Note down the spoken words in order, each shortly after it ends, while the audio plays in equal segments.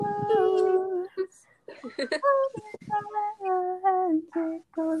And it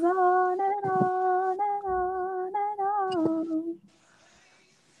goes on and on and on and on.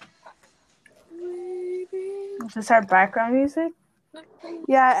 Is this our background music?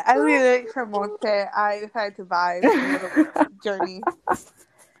 Yeah, I really like from Monte. I decided to vibe a little journey.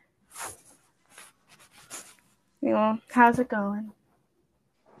 How's it going?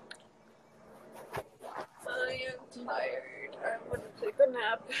 I am tired. I'm gonna take a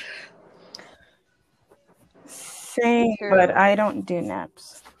nap. Same, but I don't do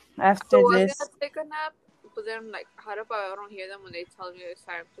naps. After So I was this, gonna take a nap, but then I'm like, how about I don't hear them when they tell me it's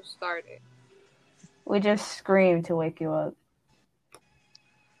time to start it? we just scream to wake you up.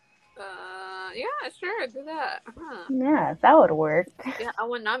 Yeah, sure, do that. Huh. Yeah, that would work. Yeah, I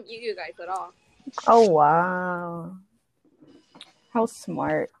would not mute you guys at all. Oh, wow. How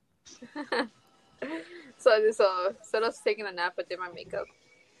smart. So instead of taking a nap, I did my makeup.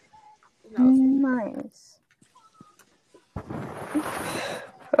 Nice.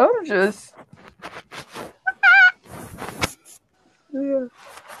 I'm just... Yeah.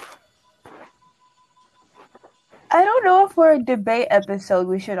 I don't know if for a debate episode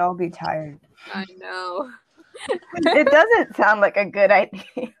we should all be tired. I know. It doesn't sound like a good idea.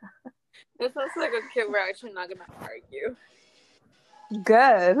 It sounds like a kid. We're actually not gonna argue.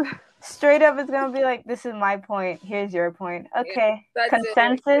 Good. Straight up, it's gonna be like, this is my point, here's your point. Okay, Yeah,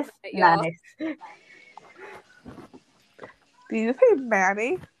 consensus? Nice. Do you say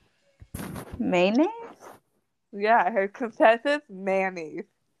mayonnaise? Mayonnaise? Yeah, I heard consensus mayonnaise.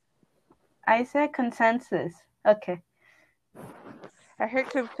 I said consensus. Okay. I heard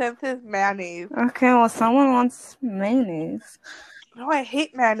consensus mayonnaise. Okay, well, someone wants mayonnaise. No, I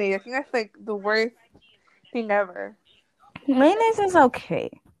hate mayonnaise. I think that's like the worst thing ever. Mayonnaise is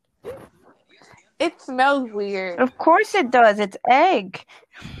okay. It smells weird. Of course it does. It's egg.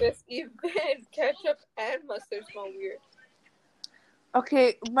 This even ketchup and mustard smell weird.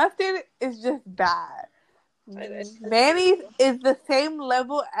 Okay, mustard is just bad. Mayonnaise is the same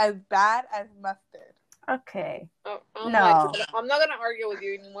level as bad as mustard. Okay. I'm not gonna argue with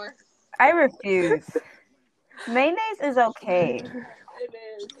you anymore. I refuse. Mayonnaise is okay. It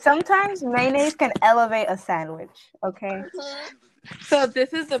is. Sometimes mayonnaise can elevate a sandwich, okay? So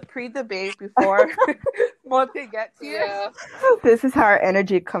this is the pre-debate before Monte gets here. Yeah. This is how our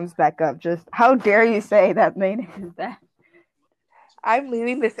energy comes back up. Just, how dare you say that mayonnaise is bad? I'm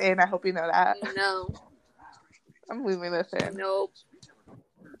leaving this in. I hope you know that. No. I'm leaving this in. Nope.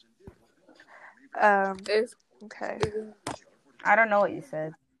 Okay. I don't know what you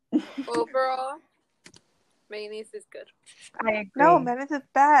said. Overall, mayonnaise is good. I agree. No, mayonnaise is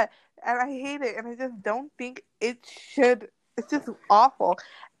bad. And I hate it. And I just don't think it should. It's just awful.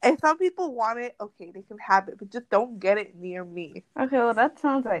 If some people want it, okay, they can have it. But just don't get it near me. Okay, well, that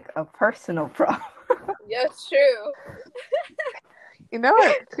sounds like a personal problem. Yes, true. You know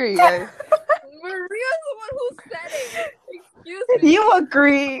what? Screw you guys. Maria's the one who said it. Excuse me. You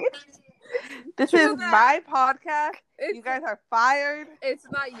agree. This is my podcast. You guys are fired. It's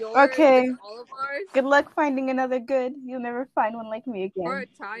not yours. Okay. It's all of ours. Good luck finding another good. You'll never find one like me again. Or a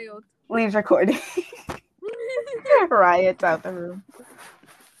child. Leaves recording. Riots out the room.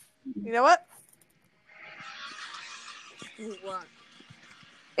 You know what? What?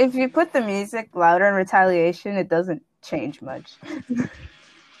 If you put the music louder in retaliation, it doesn't change much.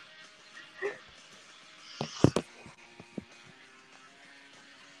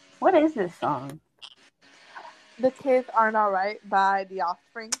 What is this song? The Kids Aren't Alright by The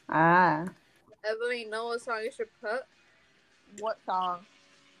Offspring. Ah. Everybody know what song you should put? What song?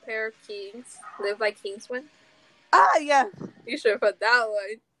 Pair of Kings. Live Like Kings Win. Ah, yes. You should put that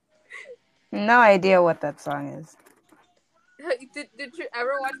one. No idea what that song is. Did you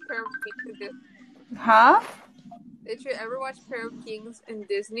ever watch Pair of Kings? Huh? Did you ever watch Pair of Kings in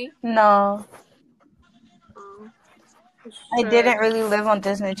Disney? No. I Sure. didn't really live on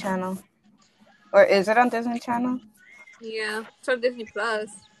Disney Channel. Or is it on Disney Channel? Yeah, it's on Disney Plus.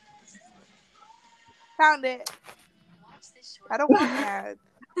 Found it. I don't want ads.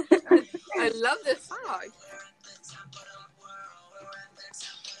 I love this song.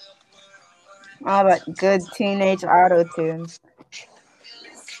 All that good teenage auto-tune.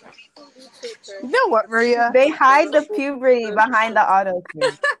 You know what, Maria? They hide the puberty behind the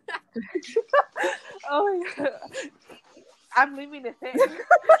auto-tune. Oh, yeah. I'm leaving this in.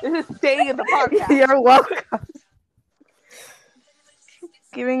 This is staying in the podcast. You're welcome.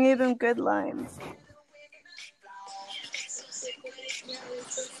 Giving you them good lines.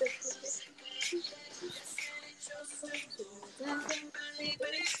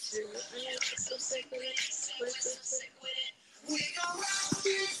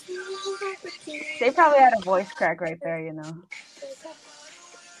 They probably had a voice crack right there, you know.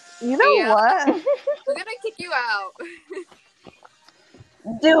 You know Yeah. what? We're gonna kick you out.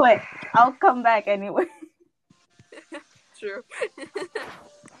 Do it. I'll come back anyway. True.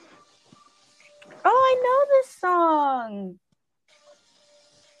 Oh, I know this song.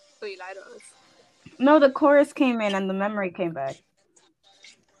 So you lied to us. No, the chorus came in and the memory came back.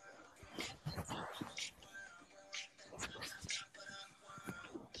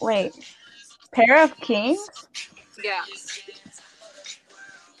 Wait. Pair of Kings? Yeah.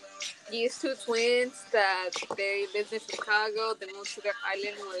 These two twins that they lived in Chicago, they moved to their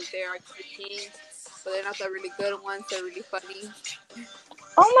island where they are actually kings, but they're not the really good ones. They're really funny.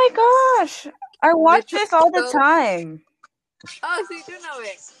 Oh my gosh. I watch this all the so- time. Oh, so you do know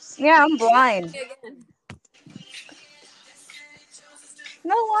it? Yeah, I'm blind. Again.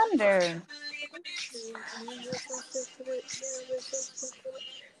 No wonder.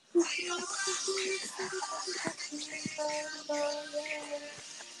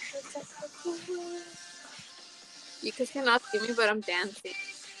 You guys cannot see me, but I'm dancing.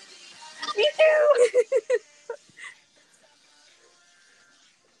 Me too.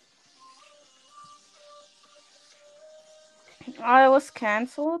 Oh, it was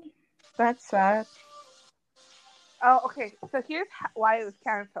canceled? That's sad. Oh, okay. So here's why it was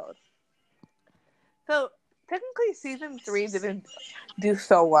canceled. So technically, season 3 didn't do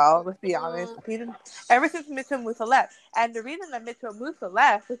so well. Let's be honest. Ever since Mitchell Musa left, and the reason that Mitchell Musa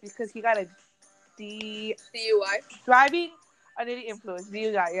left was because he got a DUI. driving under the influence.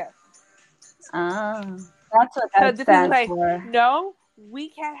 DUI, yes. That's what So that this is stands like, for. no, we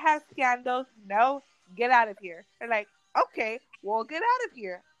can't have scandals. No, get out of here. They're like, okay, we'll get out of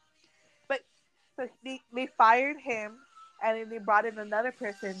here. But so they fired him, and then they brought in another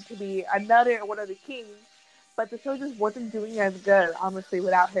person to be another one of the kings. But the show just wasn't doing as good, honestly,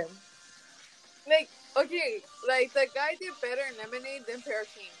 without him. Like, okay, like the guy did better in Lemonade than Pear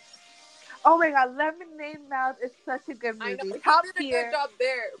King. Oh my god, Lemonade Mouth is such a good movie. I know, Cal did a good job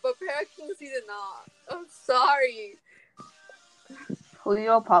there, but Pear King did not. I'm sorry. Who are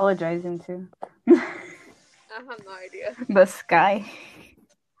you apologizing to? I have no idea. The sky.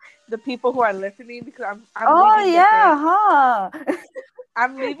 The people who are listening, because I'm Oh leaving yeah, this in. huh?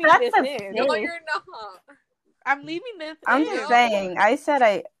 I'm leaving That's this a in. No, thing. you're not. I'm leaving this I'm in. just saying. I said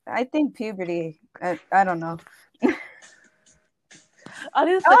I think puberty. I don't know. Oh,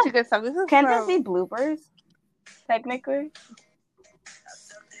 this is such a good song. This is Can from... this be bloopers? Technically.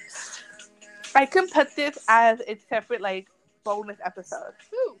 I can put this as a separate like bonus episode.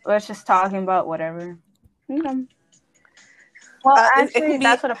 Let's just talking about whatever. Okay. Well, actually,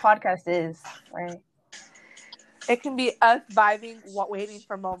 that's what a podcast is, right? It can be us vibing, waiting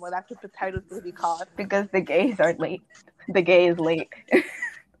for Momo. That's what the title's going to be called. Because the gays are late. The gay is late. That's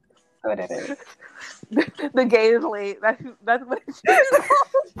what it is. The gay is late. That's what it should be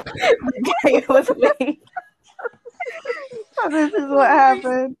called. The gay was late. So this is what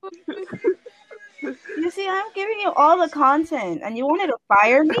happened. You see, I'm giving you all the content, and you wanted to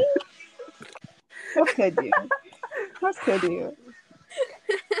fire me? How could you? How could you?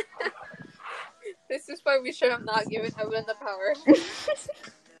 This is why we should have not given Evelyn the power.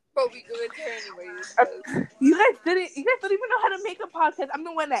 But we give it to her anyways. You guys don't even know how to make a podcast. I'm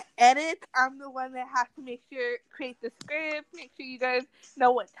the one that edits. I'm the one that has to make sure, create the script, make sure you guys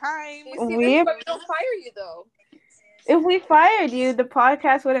know what time. You see, this is why we don't fire you, though. If we fired you, the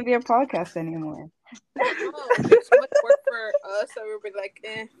podcast wouldn't be a podcast anymore. No, there's so much work for us that we'll be like,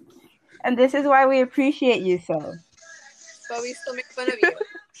 eh. And this is why we appreciate you so. But we still make fun of you.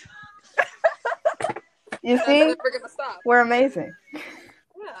 You That's see, never gonna stop. we're amazing.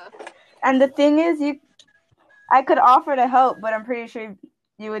 Yeah. And the thing is, I could offer to help, but I'm pretty sure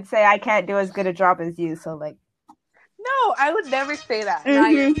you would say I can't do as good a job as you. So like, no, I would never say that.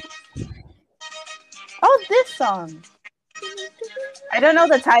 Mm-hmm. Oh, this song. I don't know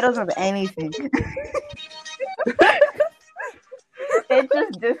the titles of anything. It's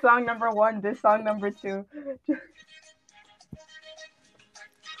just this song number 1, this song number 2.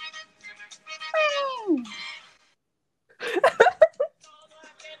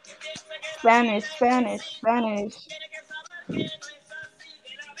 Spanish, Spanish, Spanish.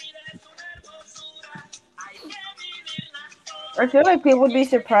 I feel like people would be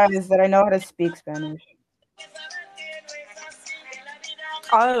surprised that I know how to speak Spanish.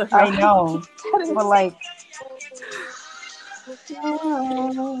 I know, but like,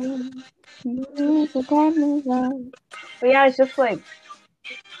 but yeah, it's just like,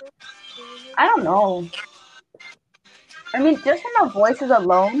 I don't know. I mean, just from our voices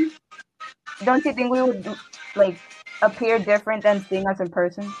alone, don't you think we would like appear different than seeing us in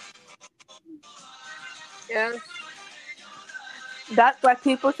person? Yeah. That's why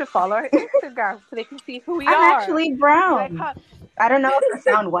people should follow our Instagram so they can see who we I'm are. actually Be brown. like, huh, I don't know if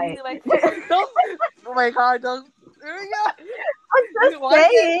I sound be white. like, don't. Oh my god, don't. There we go. I'm You just want to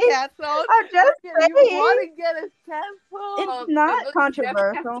get saying. canceled? I'm just You want saying. to get us canceled? It's The not book definitely have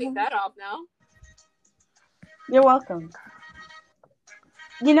to controversial. take that off now. You're welcome.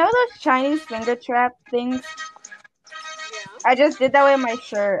 You know those Chinese finger trap things? Yeah. I just did that with my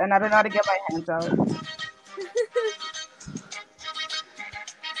shirt, and I don't know how to get my hands out.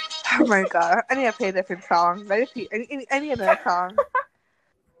 Oh my god, I need to play a different song. Any other song.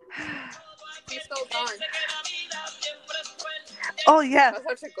 He's so gone. Oh yes.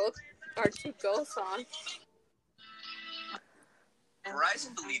 That's such a good or to go song.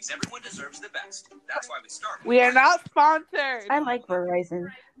 Verizon believes everyone deserves the best. That's why we start with We are not sponsored. I like Verizon.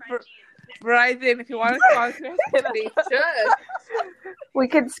 Verizon, if you want to sponsor us, hit us They up. should. We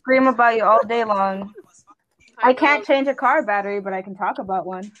could scream about you all day long. I know. can't change a car battery, but I can talk about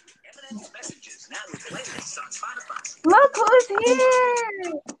one. messages now with playlists on Spotify. Look who's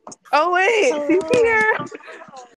here! Oh wait, she's here.